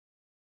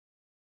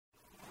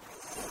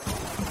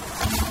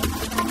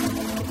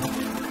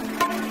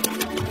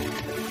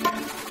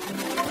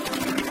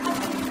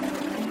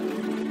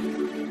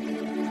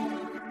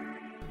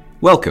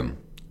Welcome.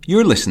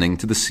 You're listening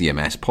to the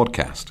CMS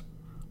podcast,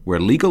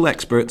 where legal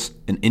experts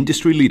and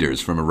industry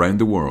leaders from around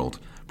the world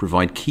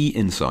provide key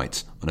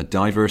insights on a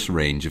diverse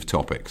range of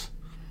topics.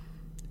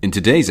 In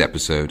today's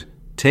episode,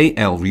 Tay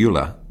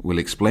El-Riula will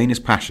explain his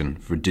passion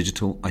for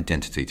digital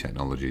identity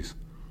technologies.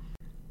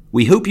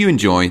 We hope you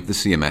enjoy the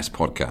CMS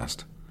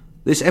podcast.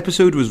 This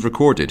episode was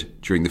recorded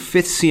during the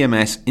 5th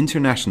CMS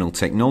International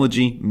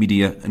Technology,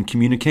 Media and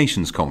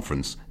Communications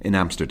Conference in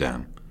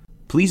Amsterdam.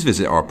 Please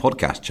visit our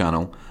podcast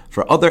channel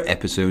for other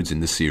episodes in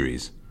the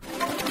series.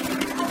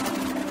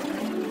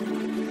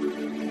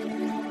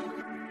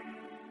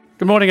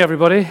 Good morning,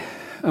 everybody,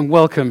 and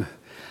welcome.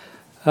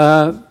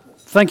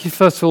 Thank you,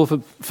 first of all,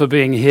 for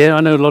being here. I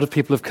know a lot of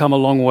people have come a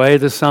long way.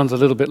 This sounds a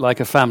little bit like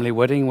a family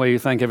wedding where you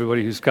thank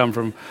everybody who's come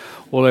from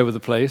all over the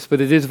place, but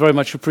it is very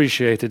much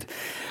appreciated.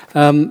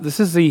 This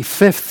is the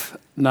 5th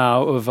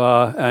now of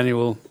our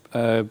annual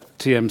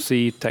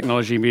TMC,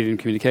 Technology, Media and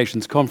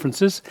Communications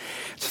Conferences.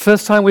 It's the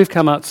first time we've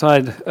come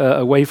outside,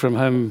 away from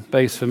home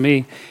base for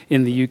me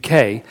in the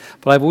UK,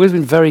 but I've always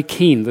been very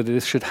keen that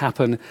this should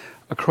happen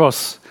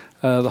across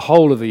the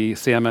whole of the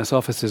CMS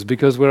offices,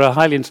 because we're a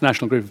highly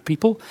international group of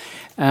people,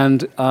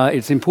 and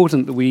it's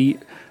important that we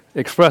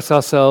express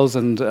ourselves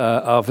and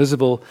are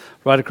visible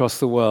right across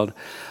the world.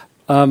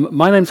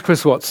 My name's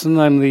Chris Watson.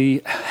 I'm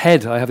the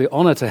head. I have the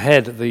honor to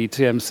head the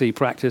TMC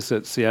practice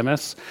at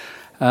CMS,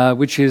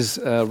 which is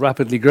a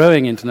rapidly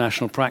growing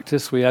international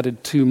practice. We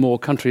added 2 more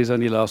countries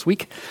only last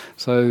week,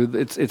 so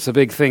it's a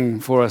big thing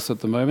for us at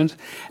the moment.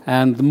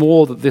 And the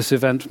more that this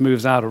event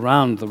moves out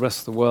around the rest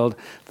of the world,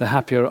 the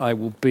happier I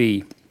will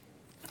be.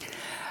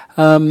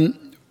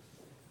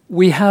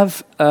 We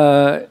have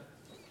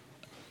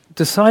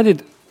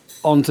decided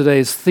on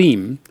today's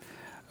theme,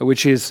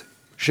 which is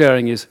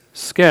sharing is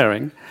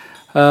scaring,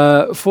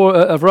 for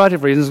a variety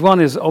of reasons. One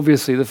is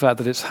obviously the fact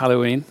that it's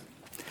Halloween,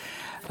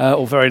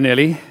 or very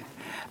nearly,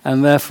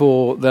 and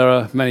therefore there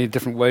are many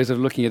different ways of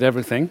looking at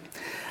everything.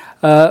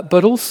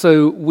 But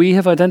also we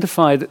have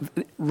identified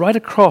right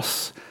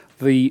across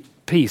the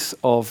piece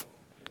of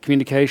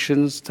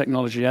communications,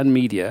 technology and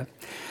media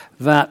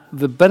that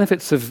the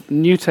benefits of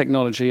new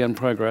technology and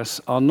progress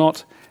are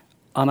not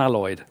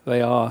unalloyed. They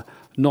are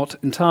not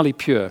entirely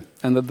pure,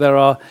 and that there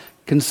are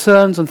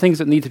concerns and things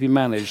that need to be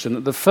managed, and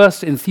that the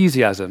first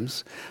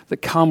enthusiasms that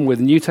come with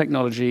new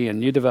technology and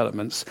new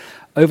developments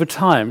over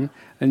time,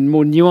 and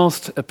more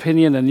nuanced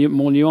opinion and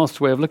more nuanced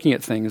way of looking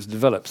at things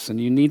develops,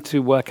 and you need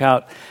to work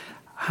out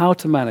how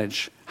to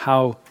manage,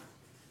 how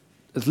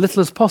as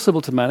little as possible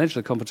to manage,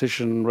 the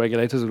competition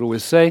regulators would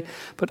always say,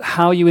 but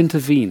how you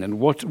intervene and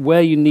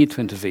where you need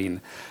to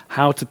intervene,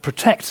 how to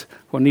protect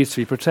what needs to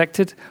be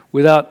protected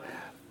without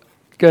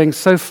going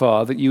so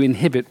far that you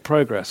inhibit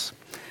progress.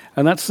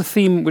 And that's the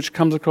theme which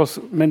comes across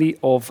many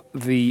of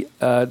the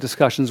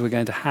discussions we're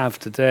going to have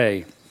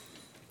today.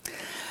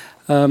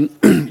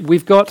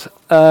 We've got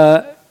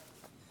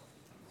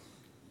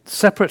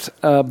separate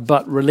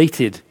but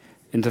related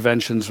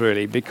interventions,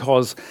 really,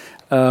 because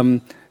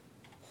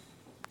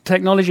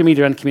technology,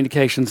 media, and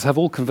communications have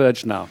all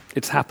converged now.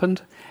 It's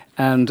happened,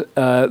 and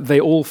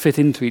they all fit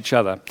into each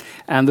other.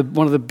 And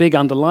one of the big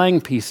underlying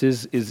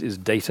pieces is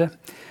data.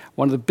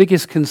 One of the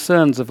biggest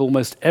concerns of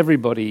almost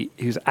everybody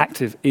who's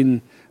active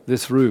in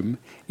this room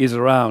is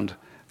around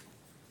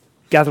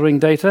gathering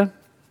data,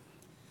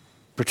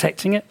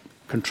 protecting it,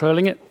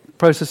 controlling it,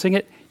 processing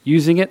it,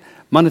 using it,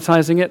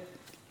 monetizing it.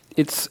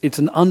 It's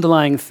an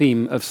underlying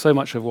theme of so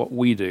much of what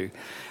we do.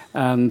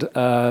 And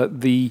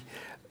the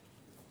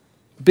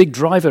big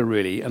driver,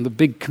 really, and the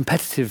big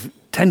competitive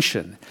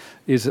tension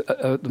is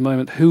at the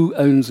moment who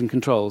owns and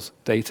controls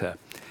data.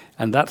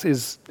 And that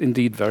is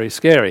indeed very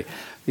scary.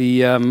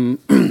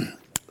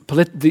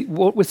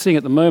 What we're seeing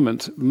at the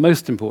moment,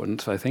 most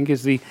important, I think,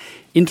 is the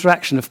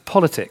interaction of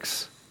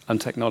politics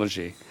and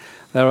technology.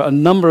 There are a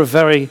number of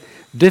very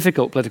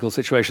difficult political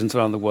situations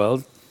around the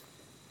world,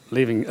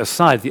 leaving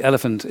aside the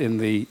elephant in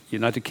the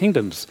United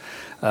Kingdom's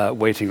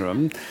waiting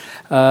room,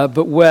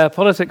 but where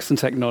politics and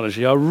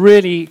technology are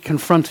really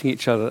confronting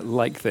each other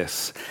like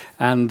this.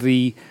 And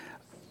the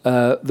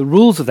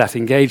rules of that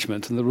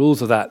engagement and the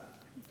rules of that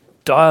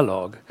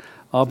dialogue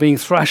are being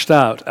thrashed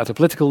out at a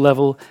political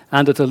level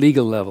and at a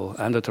legal level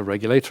and at a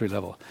regulatory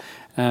level.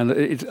 And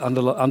it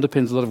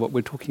underpins a lot of what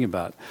we're talking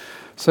about.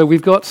 So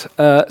we've got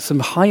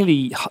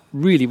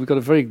we've got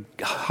a very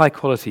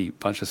high-quality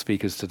bunch of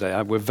speakers today.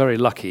 We're very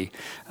lucky,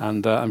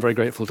 and I'm very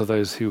grateful to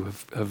those who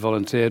have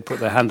volunteered, put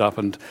their hand up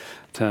and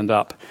turned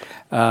up.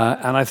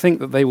 And I think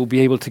that they will be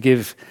able to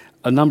give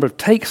a number of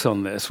takes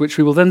on this, which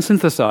we will then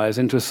synthesize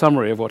into a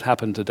summary of what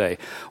happened today.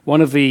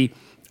 One of the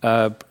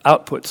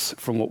outputs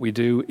from what we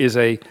do is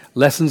a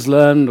lessons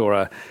learned or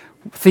a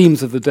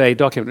themes of the day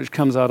document which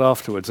comes out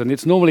afterwards, and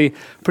it's normally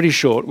pretty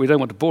short. We don't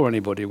want to bore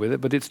anybody with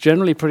it, but it's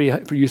generally pretty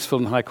useful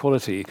and high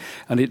quality,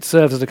 and it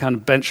serves as a kind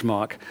of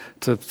benchmark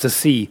to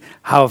see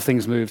how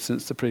things moved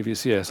since the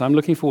previous year. So I'm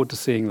looking forward to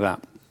seeing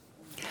that.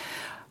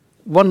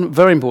 one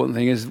very important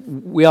thing is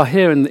we are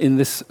here in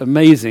this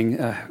amazing,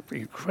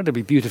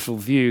 incredibly beautiful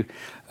view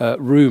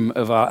room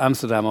of our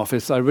Amsterdam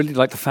office. I really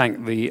like to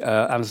thank the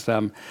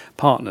Amsterdam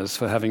partners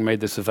for having made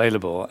this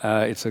available.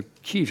 It's a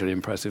hugely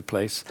impressive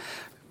place,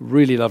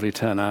 really lovely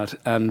turnout,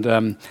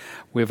 and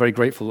we're very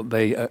grateful that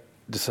they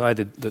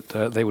decided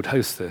that they would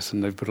host this,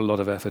 and they've put a lot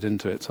of effort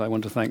into it. So I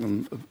want to thank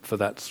them for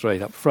that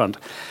straight up front.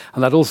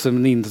 And that also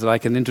means that I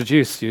can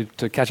introduce you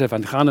to Katja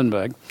van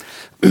Granenberg,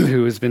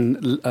 who has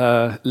been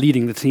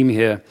leading the team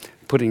here,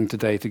 putting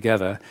today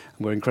together.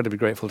 And we're incredibly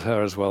grateful to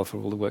her as well for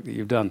all the work that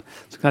you've done.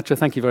 So Katja,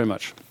 thank you very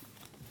much.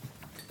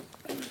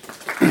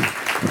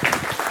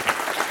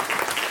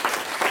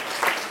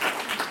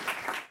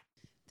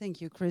 Thank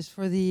you, Chris,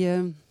 for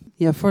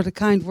the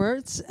kind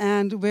words,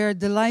 and we're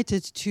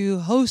delighted to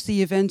host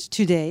the event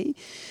today.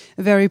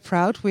 Very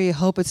proud. We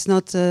hope it's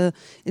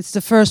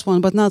the first one,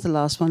 but not the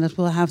last one, that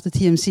we'll have the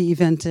TMC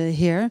event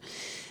here.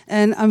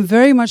 And I'm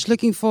very much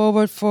looking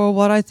forward for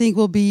what I think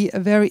will be a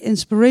very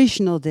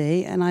inspirational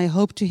day, and I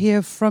hope to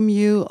hear from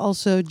you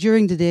also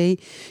during the day,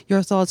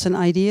 your thoughts and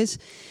ideas.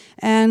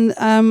 And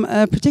I'm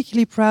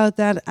particularly proud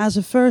that as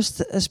a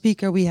first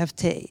speaker we have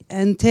Tay.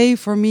 And Tay,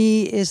 for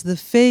me, is the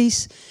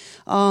face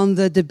on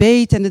the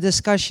debate and the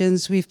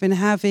discussions we've been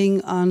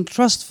having on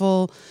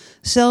trustful,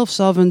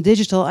 self-sovereign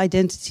digital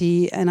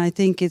identity. And I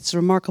think it's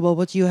remarkable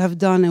what you have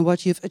done and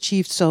what you've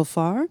achieved so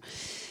far.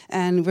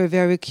 And we're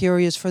very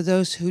curious, for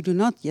those who do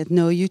not yet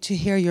know you, to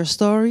hear your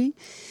story.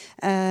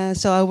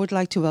 So I would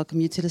like to welcome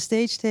you to the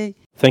stage, Tay.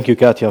 Thank you,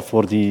 Katja,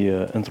 for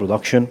the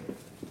introduction.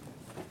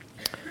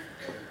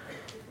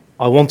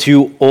 I want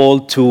you all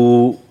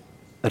to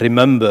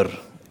remember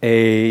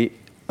a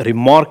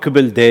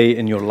remarkable day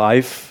in your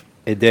life,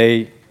 a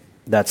day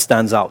that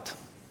stands out.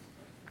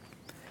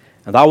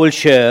 And I will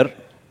share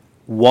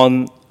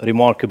one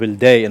remarkable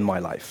day in my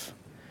life.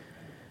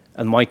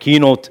 And my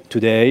keynote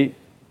today,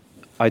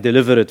 I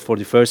deliver it for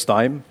the first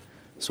time,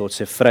 so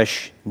it's a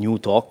fresh, new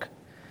talk.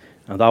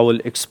 And I will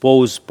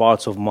expose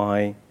parts of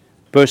my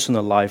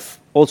personal life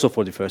also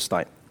for the first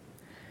time.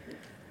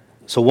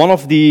 So one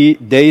of the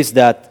days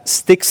that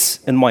sticks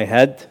in my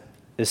head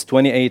is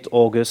 28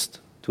 August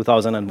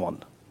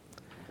 2001.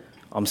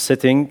 I'm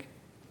sitting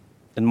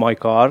in my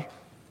car,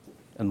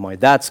 in my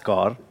dad's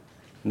car,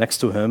 next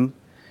to him,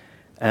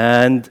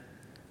 and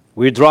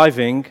we're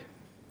driving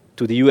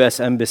to the US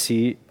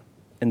Embassy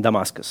in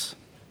Damascus.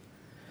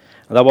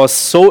 And I was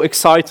so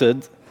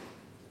excited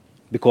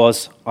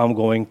because I'm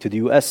going to the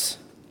US.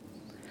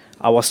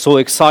 I was so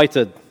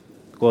excited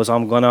because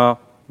I'm gonna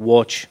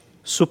watch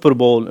Super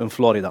Bowl in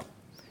Florida.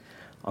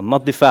 And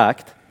not the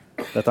fact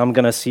that I'm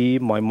gonna see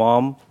my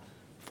mom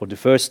for the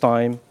first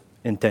time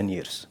in 10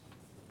 years.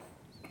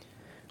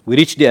 We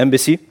reach the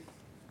embassy,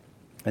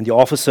 and the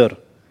officer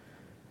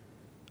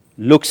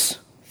looks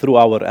through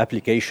our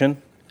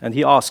application, and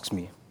he asks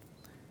me,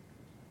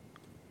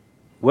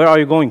 "Where are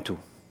you going to?"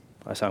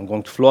 I said, "I'm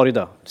going to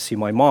Florida to see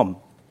my mom."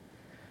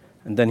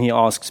 And then he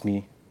asks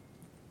me,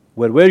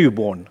 "Where were you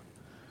born?"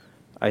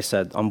 I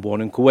said, "I'm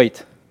born in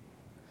Kuwait."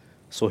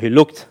 So he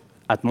looked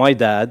at my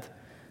dad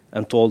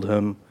and told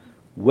him,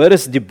 "Where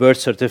is the birth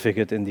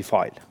certificate in the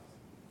file?"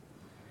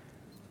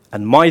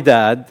 And my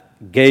dad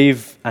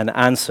gave an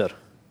answer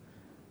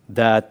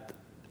that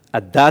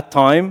at that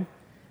time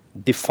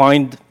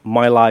defined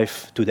my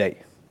life today.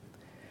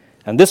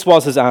 And this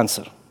was his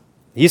answer.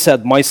 He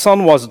said, "My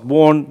son was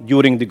born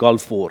during the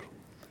Gulf War.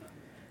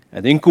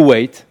 And in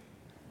Kuwait,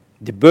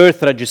 the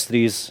birth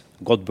registries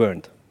got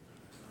burned.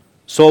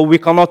 So we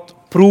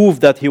cannot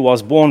prove that he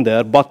was born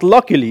there, but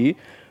luckily,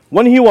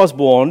 when he was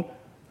born,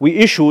 we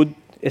issued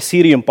a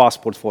Syrian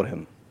passport for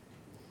him.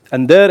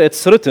 And there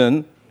it's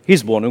written,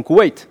 he's born in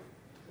Kuwait."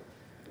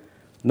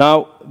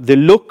 Now, the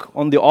look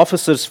on the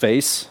officer's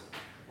face,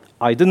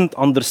 I didn't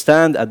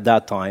understand at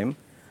that time,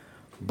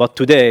 but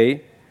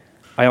today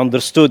I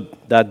understood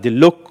that the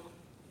look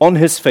on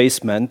his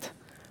face meant,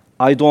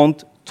 I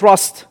don't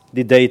trust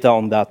the data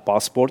on that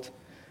passport,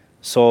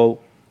 so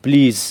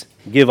please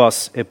give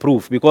us a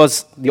proof.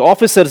 Because the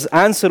officer's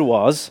answer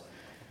was,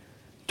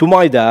 to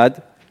my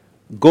dad,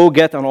 "Go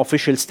get an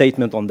official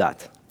statement on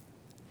that,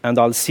 and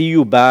I'll see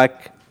you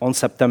back on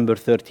September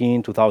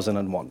 13,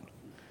 2001.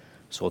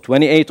 So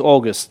 28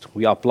 August,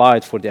 we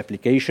applied for the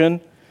application,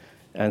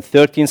 and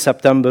 13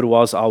 September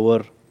was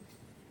our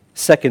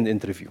second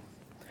interview.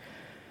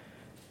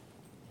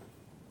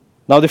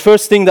 Now, the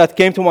first thing that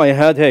came to my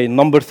head, hey,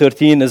 number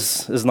 13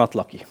 is not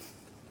lucky.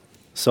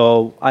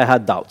 So I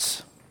had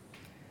doubts.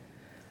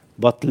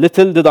 But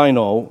little did I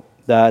know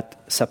that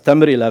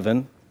September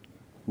 11,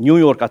 New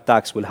York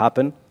attacks will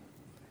happen.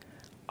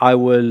 I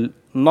will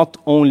not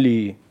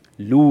only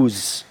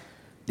lose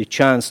the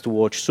chance to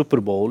watch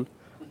Super Bowl,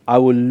 I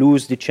will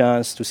lose the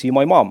chance to see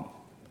my mom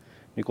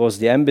because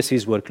the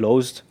embassies were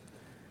closed,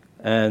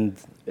 and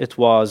it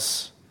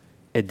was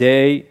a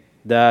day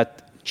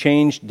that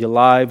changed the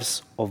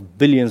lives of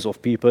billions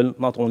of people,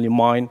 not only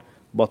mine,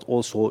 but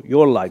also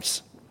your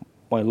lives,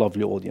 my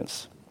lovely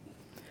audience.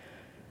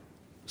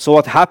 So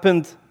what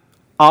happened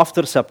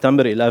after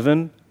September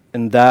 11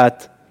 in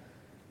that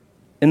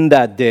in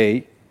that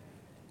day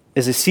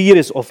is a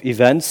series of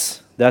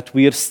events that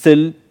we are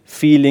still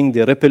feeling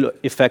the ripple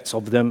effects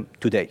of them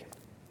today.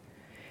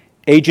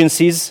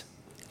 Agencies,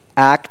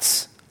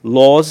 acts,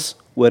 laws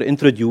were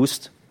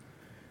introduced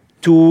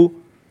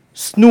to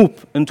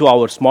snoop into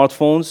our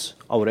smartphones,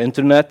 our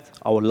internet,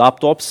 our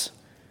laptops,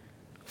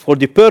 for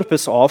the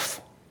purpose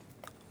of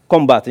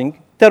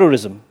combating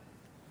terrorism.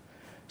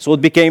 So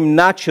it became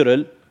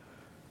natural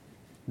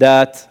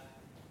that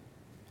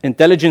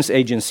intelligence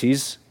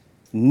agencies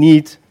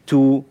need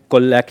to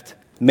collect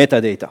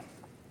metadata.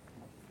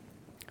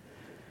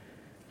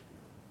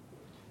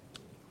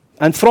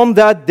 And from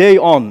that day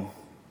on,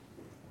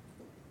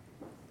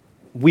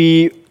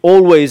 we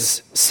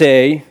always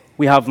say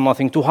we have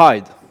nothing to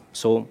hide.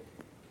 So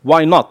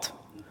why not?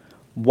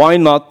 Why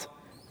not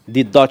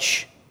the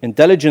Dutch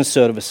intelligence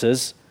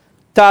services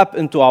tap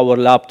into our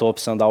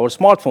laptops and our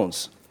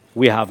smartphones?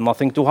 We have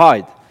nothing to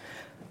hide.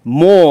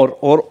 More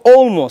or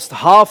almost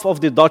half of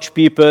the Dutch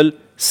people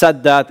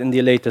said that in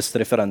the latest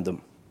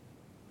referendum.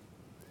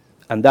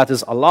 And that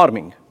is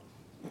alarming.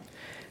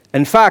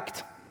 In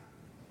fact,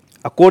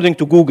 according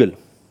to Google,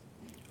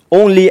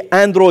 only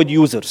Android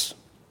users,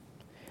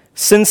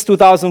 since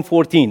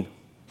 2014,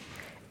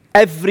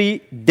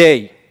 every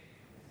day,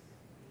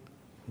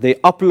 they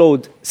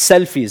upload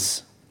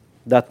selfies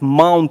that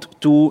mount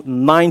to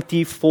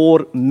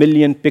 94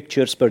 million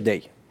pictures per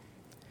day.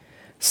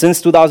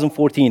 Since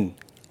 2014,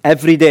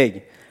 every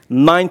day,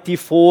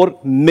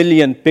 94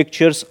 million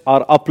pictures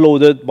are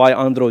uploaded by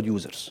Android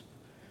users.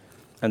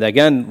 And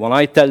again, when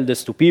I tell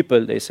this to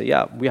people, they say,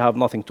 yeah, we have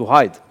nothing to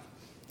hide.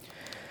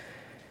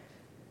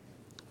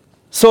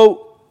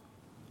 So,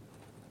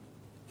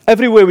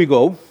 everywhere we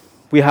go,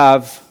 we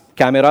have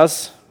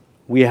cameras,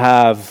 we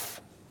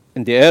have,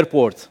 in the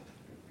airport,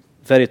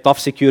 very tough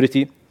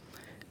security,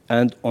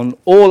 and on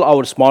all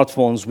our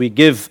smartphones, we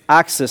give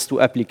access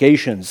to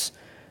applications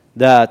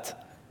that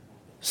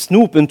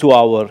snoop into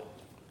our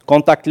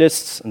contact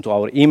lists, into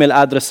our email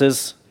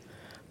addresses.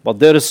 But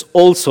there is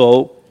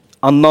also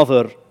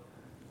another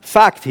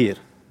fact here.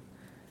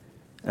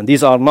 And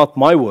these are not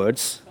my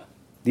words.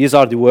 These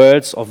are the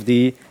words of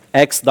the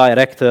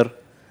ex-director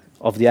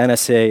of the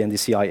NSA and the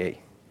CIA,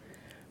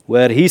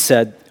 where he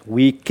said,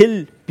 we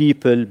kill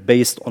people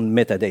based on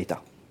metadata.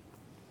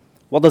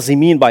 What does he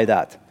mean by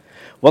that?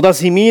 What does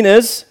he mean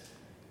is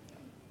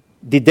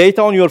the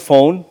data on your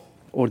phone,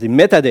 or the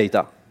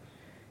metadata,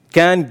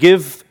 can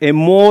give a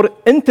more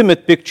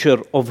intimate picture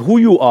of who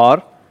you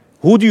are,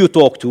 who do you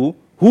talk to,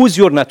 who is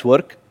your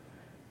network,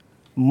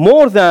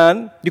 more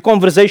than the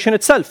conversation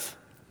itself.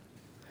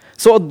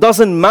 So it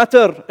doesn't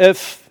matter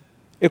if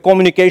a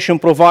communication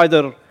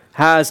provider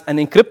has an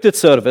encrypted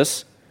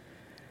service,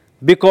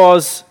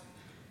 because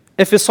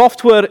if a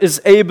software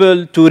is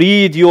able to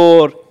read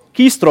your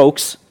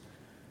keystrokes,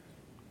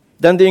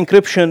 then the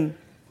encryption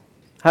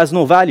has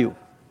no value.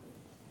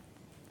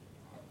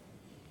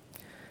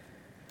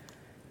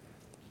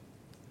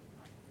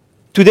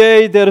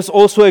 Today, there is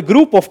also a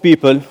group of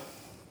people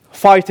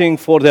fighting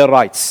for their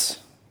rights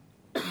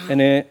in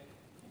a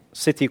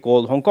city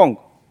called Hong Kong.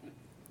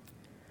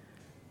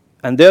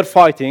 And they're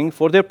fighting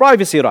for their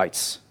privacy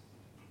rights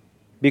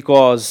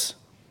because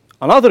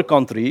another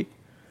country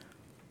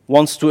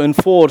wants to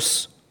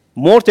enforce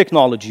more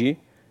technology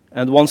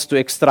and wants to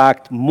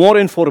extract more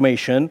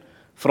information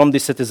from the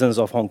citizens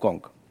of Hong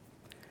Kong.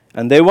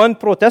 And they went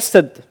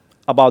protested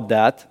about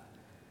that.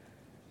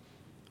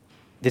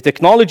 The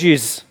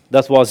technologies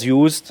that was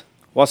used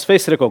was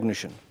face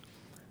recognition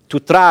to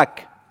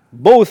track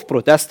both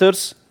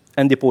protesters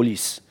and the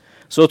police.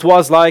 So it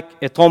was like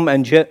a Tom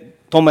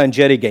and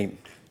Jerry game.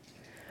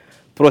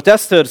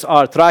 Protesters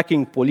are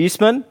tracking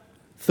policemen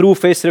through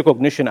face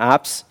recognition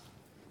apps,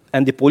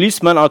 and the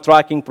policemen are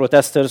tracking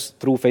protesters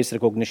through face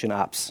recognition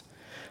apps.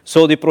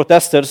 So the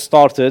protesters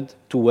started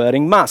to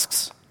wearing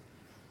masks.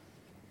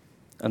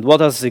 And what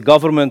does the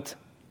government,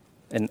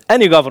 and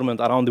any government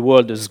around the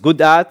world is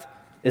good at,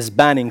 is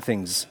banning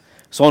things.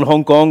 So in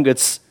Hong Kong,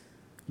 it's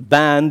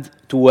banned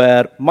to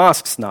wear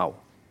masks now.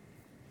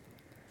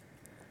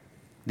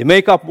 The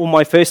makeup on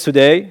my face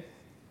today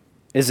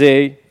is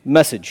a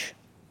message.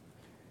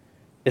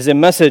 Is a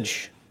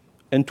message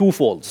in two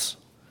folds.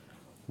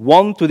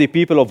 One, to the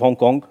people of Hong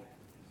Kong,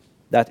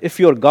 that if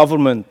your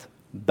government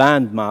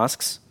banned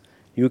masks,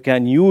 you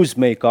can use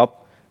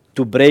makeup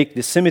to break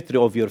the symmetry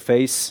of your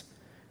face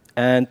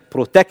and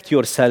protect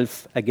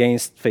yourself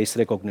against face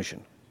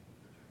recognition.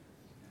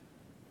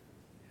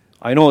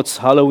 I know it's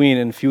Halloween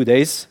in a few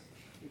days.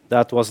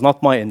 That was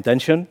not my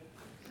intention.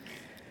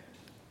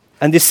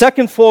 And the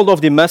second fold of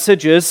the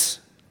message is,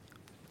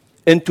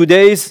 in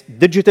today's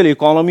digital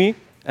economy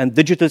and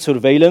digital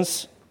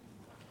surveillance,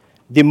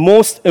 the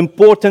most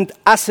important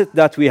asset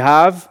that we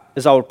have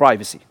is our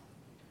privacy.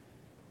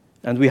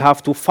 And we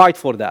have to fight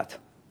for that.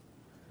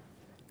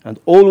 And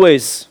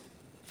always,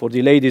 for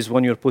the ladies,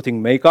 when you're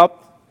putting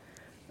makeup,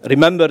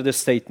 remember this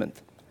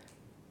statement,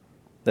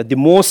 that the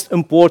most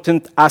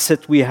important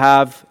asset we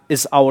have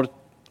is our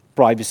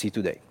privacy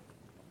today.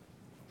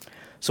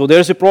 So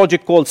there's a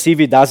project called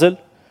CV Dazzle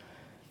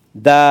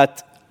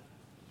that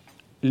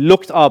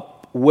looked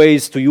up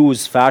ways to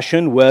use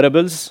fashion,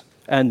 wearables,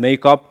 and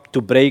makeup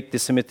to break the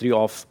symmetry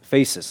of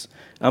faces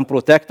and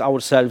protect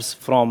ourselves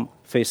from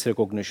face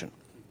recognition.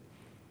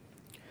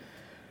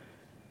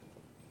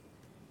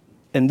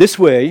 In this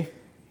way,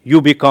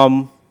 you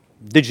become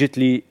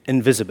digitally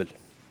invisible.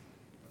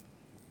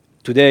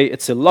 Today,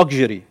 it's a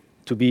luxury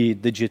to be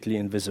digitally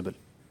invisible.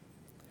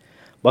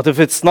 But if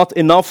it's not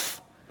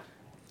enough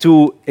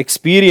to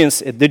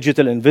experience a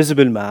digital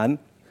invisible man,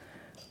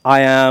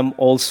 I am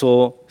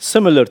also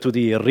similar to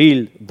the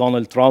real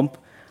Donald Trump.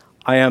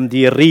 I am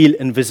the real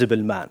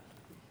invisible man.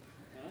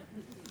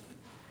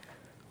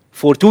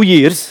 For 2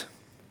 years,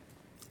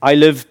 I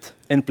lived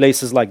in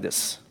places like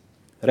this,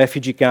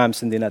 refugee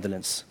camps in the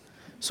Netherlands.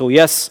 So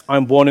yes,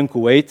 I'm born in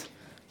Kuwait,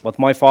 but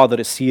my father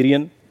is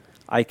Syrian.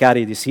 I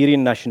carry the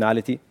Syrian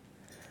nationality.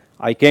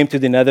 I came to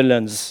the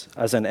Netherlands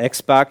as an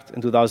expat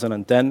in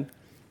 2010,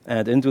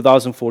 and in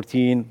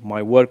 2014,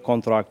 my work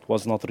contract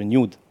was not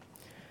renewed.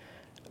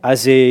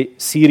 As a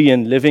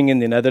Syrian living in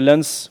the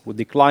Netherlands, with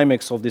the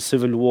climax of the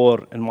civil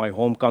war in my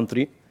home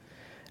country,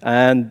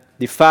 and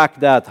the fact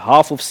that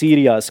half of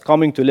Syria is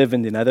coming to live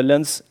in the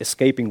Netherlands,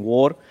 escaping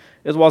war,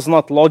 it was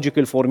not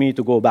logical for me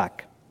to go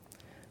back.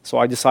 So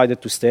I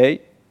decided to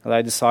stay, and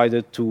I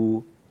decided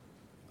to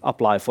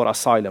apply for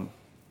asylum.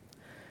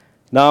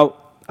 Now,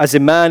 as a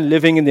man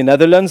living in the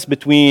Netherlands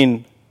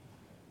between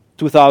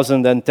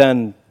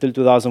 2010 till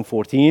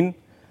 2014,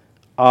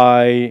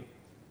 I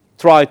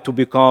tried to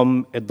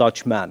become a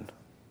Dutch man,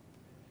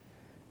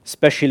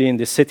 especially in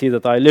the city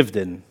that I lived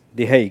in,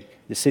 The Hague,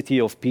 the city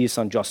of peace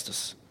and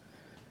justice.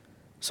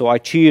 So I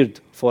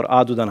cheered for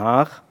ADO Den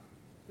Haag.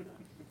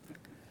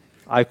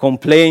 I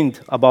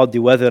complained about the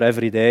weather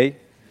every day.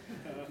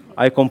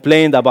 I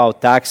complained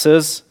about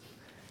taxes,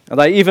 and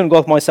I even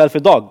got myself a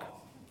dog.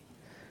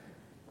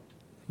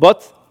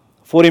 But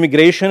for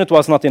immigration, it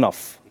was not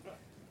enough.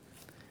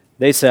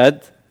 They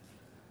said,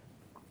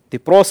 the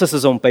process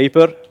is on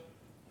paper.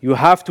 You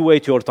have to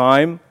wait your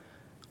time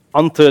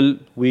until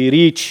we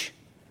reach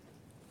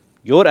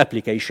your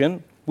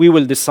application. We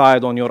will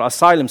decide on your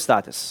asylum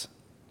status.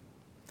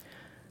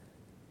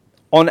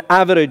 On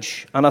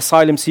average, an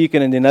asylum seeker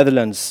in the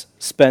Netherlands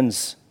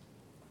spends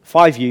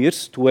 5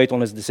 years to wait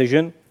on his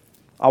decision.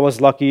 I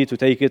was lucky to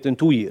take it in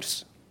 2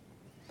 years.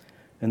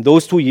 In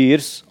those 2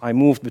 years, I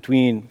moved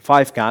between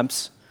 5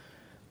 camps.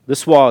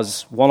 This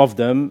was one of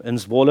them in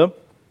Zwolle.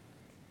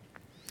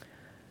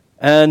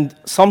 And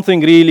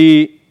something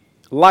really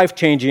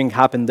life-changing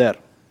happened there.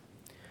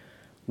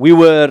 We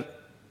were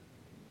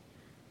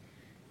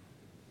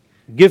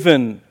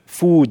given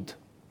food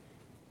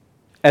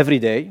every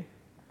day.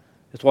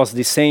 It was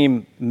the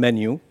same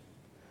menu,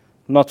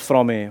 not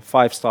from a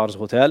 5-star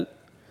hotel,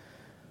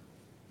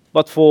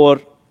 but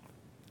for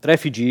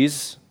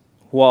refugees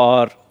who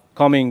are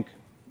coming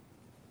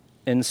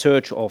in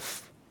search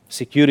of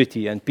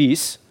security and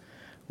peace.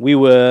 We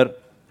were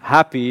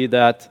happy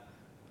that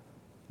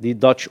the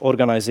Dutch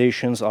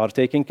organizations are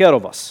taking care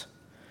of us.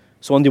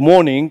 So in the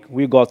morning,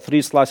 we got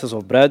 3 slices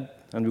of bread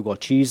and we got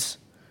cheese.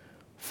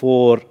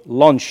 For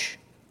lunch,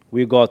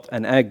 we got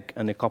an egg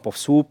and a cup of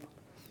soup.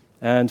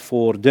 And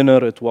for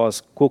dinner, it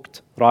was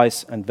cooked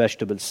rice and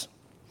vegetables.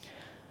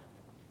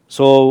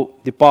 So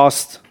the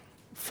past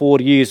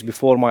 4 years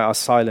before my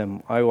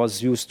asylum, I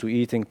was used to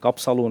eating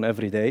kapsalon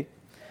every day.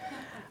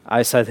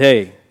 I said,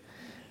 hey,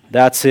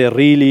 that's a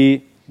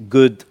really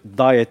good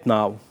diet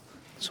now.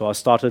 So I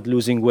started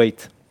losing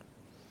weight.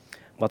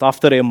 But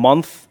after a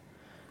month,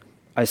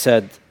 I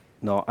said,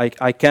 no,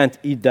 I can't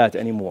eat that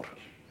anymore.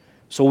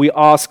 So we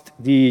asked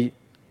the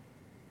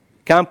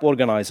camp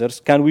organizers,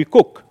 can we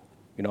cook?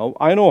 You know,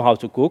 I know how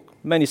to cook.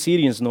 Many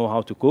Syrians know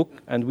how to cook,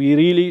 and we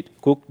really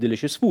cook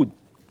delicious food.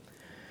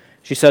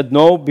 She said,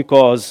 no,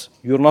 because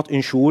you're not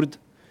insured.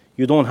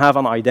 You don't have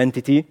an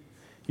identity.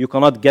 You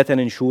cannot get an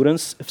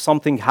insurance. If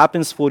something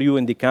happens for you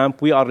in the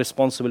camp, we are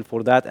responsible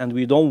for that, and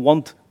we don't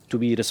want to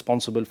be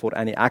responsible for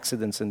any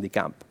accidents in the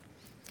camp.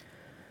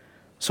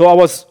 So I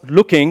was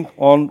looking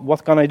on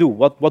what can I do?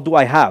 What do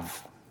I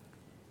have?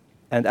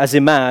 And as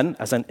a man,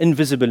 as an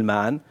invisible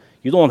man,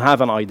 you don't have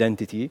an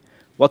identity.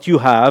 What you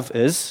have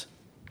is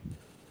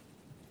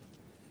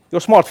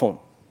your smartphone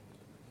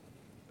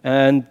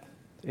and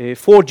a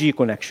 4G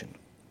connection.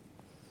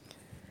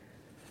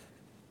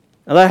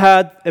 And I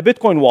had a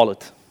Bitcoin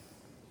wallet.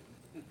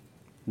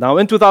 Now,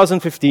 in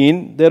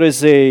 2015, there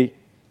is a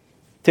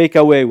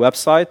takeaway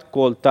website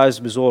called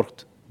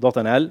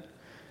thuisbezorgd.nl.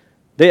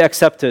 They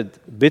accepted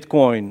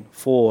Bitcoin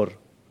for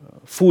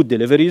food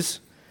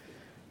deliveries.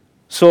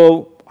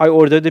 So I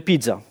ordered a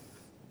pizza,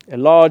 a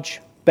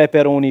large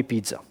pepperoni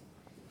pizza.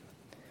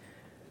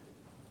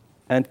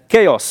 And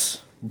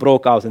chaos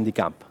broke out in the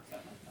camp.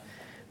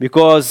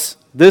 Because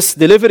this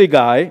delivery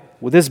guy,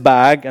 with his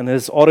bag and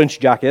his orange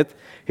jacket,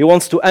 he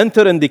wants to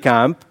enter in the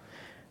camp,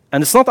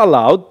 and it's not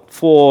allowed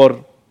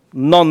for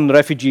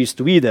non-refugees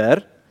to be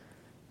there.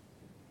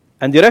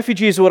 And the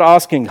refugees were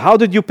asking, how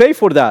did you pay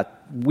for that?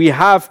 We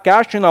have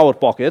cash in our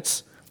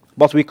pockets,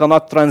 but we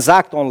cannot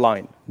transact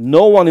online.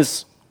 No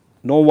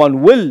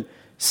one will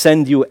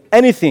send you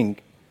anything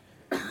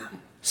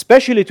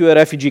especially to a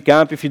refugee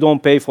camp if you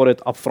don't pay for it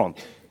upfront.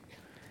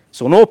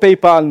 So no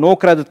PayPal, no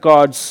credit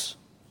cards,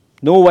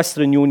 no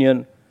Western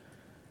Union.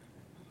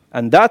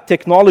 And that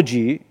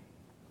technology,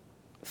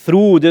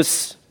 through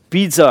this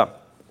pizza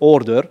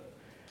order,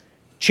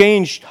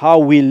 changed how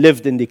we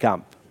lived in the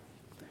camp.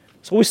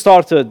 So we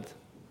started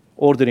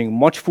ordering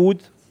much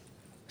food,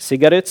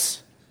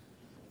 cigarettes,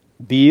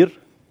 beer,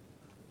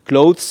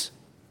 clothes,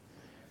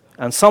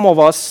 and some of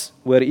us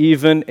were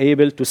even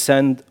able to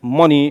send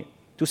money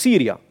to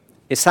Syria,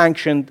 a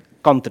sanctioned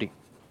country.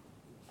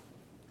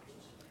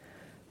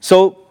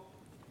 So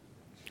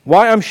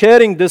why I'm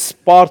sharing this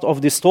part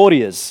of the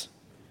story is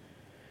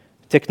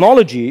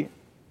technology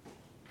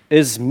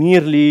is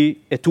merely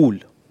a tool,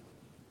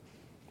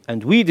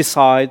 and we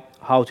decide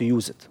how to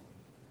use it.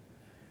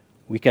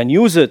 We can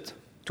use it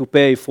to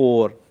pay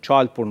for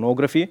child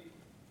pornography,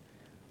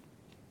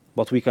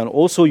 but we can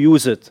also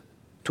use it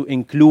to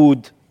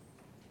include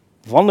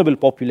vulnerable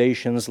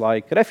populations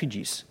like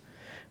refugees.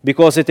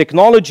 Because a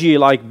technology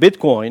like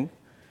Bitcoin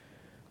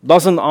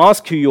doesn't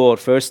ask you your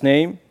first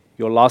name,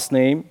 your last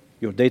name,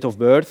 your date of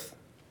birth,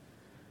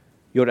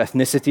 your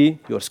ethnicity,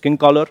 your skin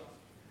color.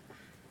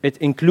 It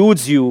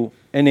includes you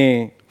in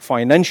a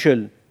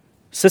financial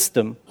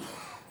system.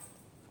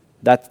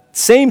 That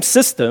same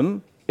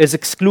system is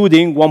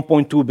excluding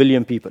 1.2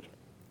 billion people.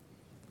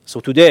 So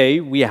today,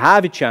 we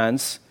have a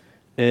chance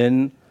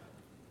in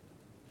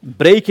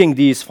breaking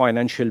these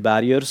financial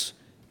barriers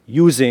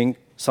using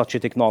such a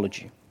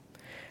technology.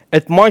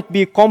 It might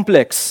be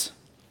complex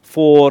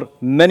for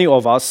many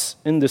of us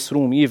in this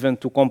room even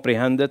to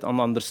comprehend it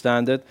and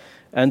understand it,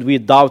 and we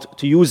doubt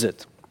to use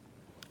it.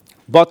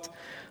 But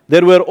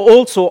there were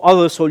also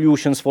other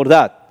solutions for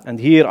that. And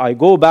here I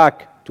go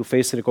back to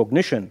face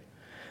recognition.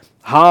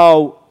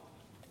 How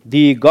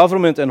the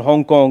government in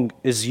Hong Kong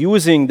is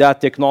using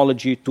that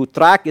technology to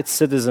track its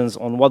citizens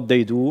on what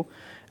they do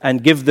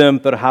and give them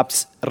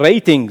perhaps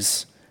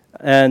ratings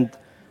and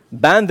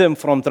ban them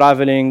from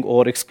traveling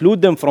or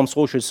exclude them from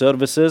social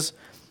services.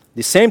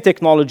 The same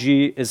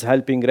technology is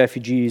helping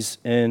refugees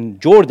in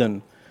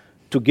Jordan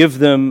to give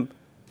them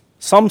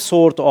some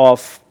sort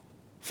of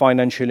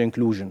financial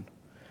inclusion,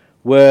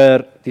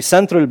 where the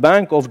Central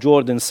Bank of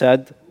Jordan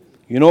said,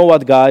 you know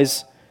what,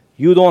 guys,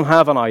 you don't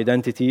have an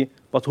identity,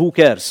 but who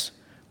cares?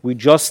 We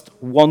just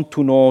want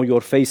to know your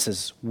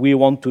faces. We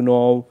want to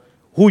know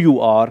who you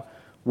are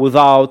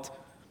without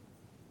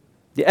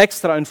the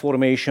extra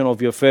information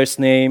of your first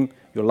name,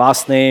 your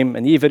last name,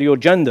 and even your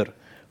gender.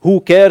 Who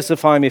cares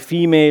if I'm a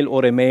female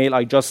or a male?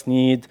 I just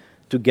need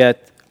to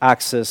get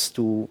access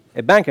to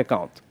a bank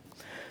account.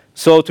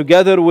 So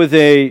together with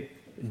a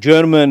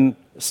German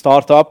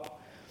startup,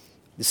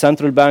 the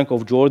Central Bank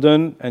of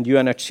Jordan and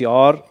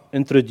UNHCR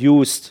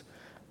introduced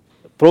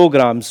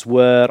programs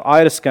where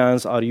iris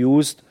scans are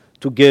used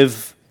to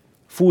give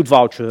food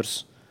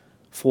vouchers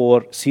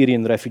for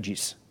Syrian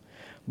refugees.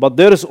 But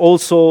there is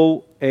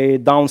also a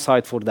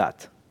downside for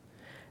that.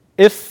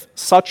 If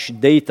such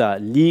data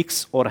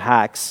leaks or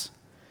hacks,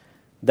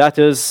 that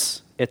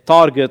is a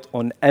target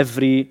on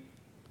every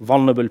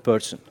vulnerable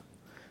person.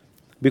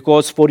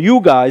 Because for you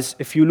guys,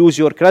 if you lose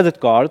your credit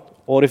card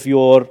or if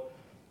your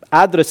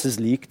address is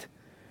leaked,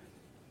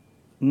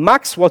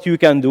 max what you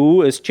can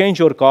do is change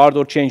your card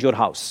or change your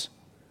house.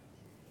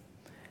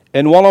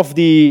 In one of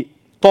the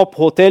top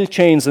hotel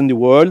chains in the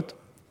world,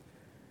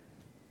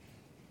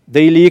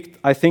 they leaked,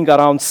 I think,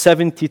 around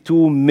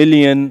 72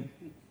 million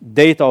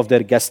data of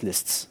their guest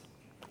lists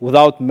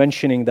without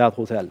mentioning that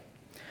hotel.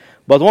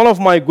 But one of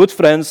my good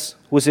friends,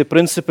 who's a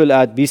principal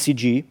at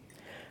BCG,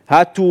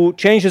 had to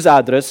change his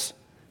address,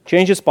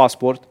 change his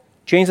passport,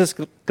 change his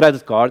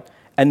credit card,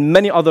 and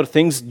many other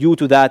things due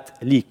to that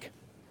leak.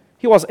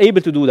 He was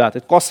able to do that.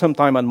 It cost him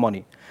time and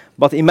money.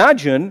 But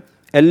imagine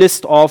a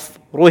list of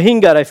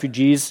Rohingya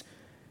refugees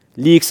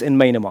leaks in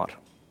Myanmar.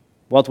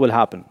 What will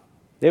happen?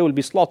 They will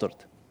be slaughtered.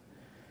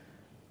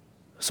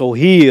 So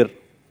here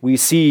we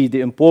see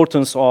the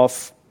importance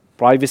of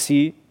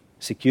privacy,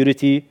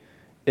 security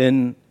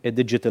in a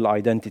digital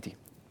identity.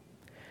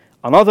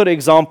 Another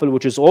example,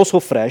 which is also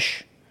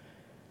fresh,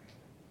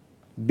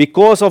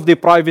 because of the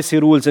privacy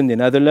rules in the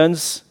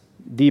Netherlands,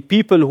 the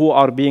people who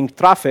are being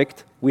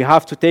trafficked, we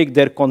have to take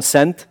their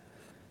consent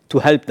to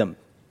help them.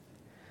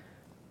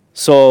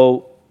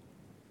 So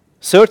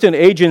certain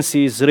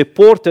agencies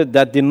reported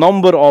that the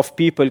number of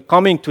people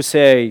coming to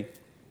say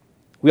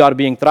we are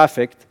being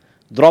trafficked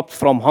dropped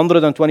from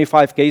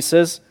 125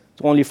 cases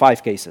to only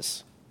 5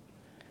 cases.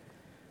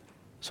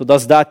 So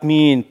does that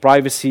mean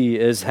privacy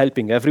is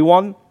helping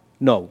everyone?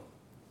 No.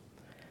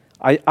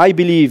 I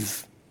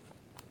believe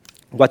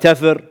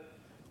whatever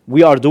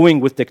we are doing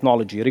with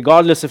technology,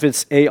 regardless if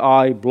it's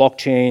AI,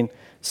 blockchain,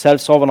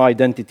 self-sovereign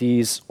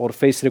identities, or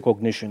face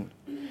recognition,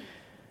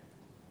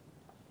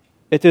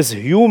 it is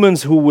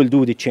humans who will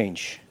do the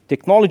change.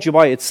 Technology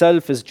by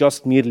itself is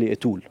just merely a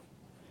tool.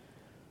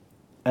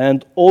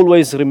 And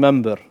always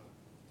remember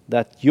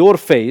that your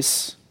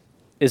face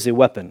is a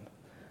weapon.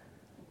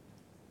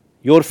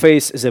 Your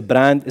face is a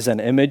brand, is an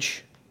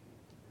image,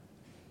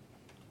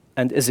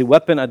 and is a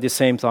weapon at the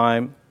same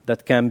time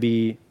that can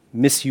be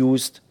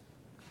misused.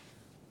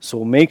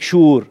 So make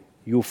sure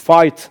you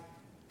fight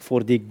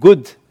for the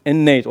good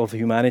innate of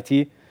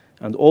humanity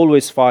and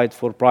always fight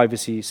for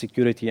privacy,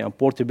 security, and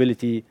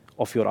portability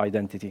of your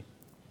identity.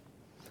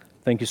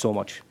 Thank you so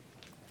much.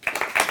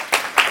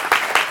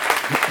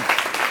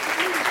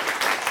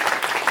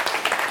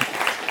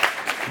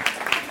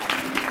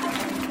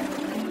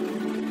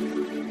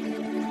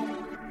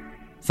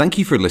 Thank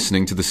you for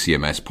listening to the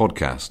CMS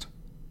podcast.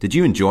 Did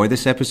you enjoy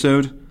this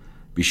episode?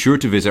 Be sure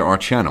to visit our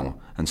channel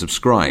and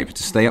subscribe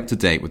to stay up to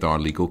date with our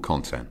legal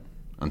content.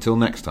 Until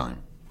next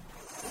time.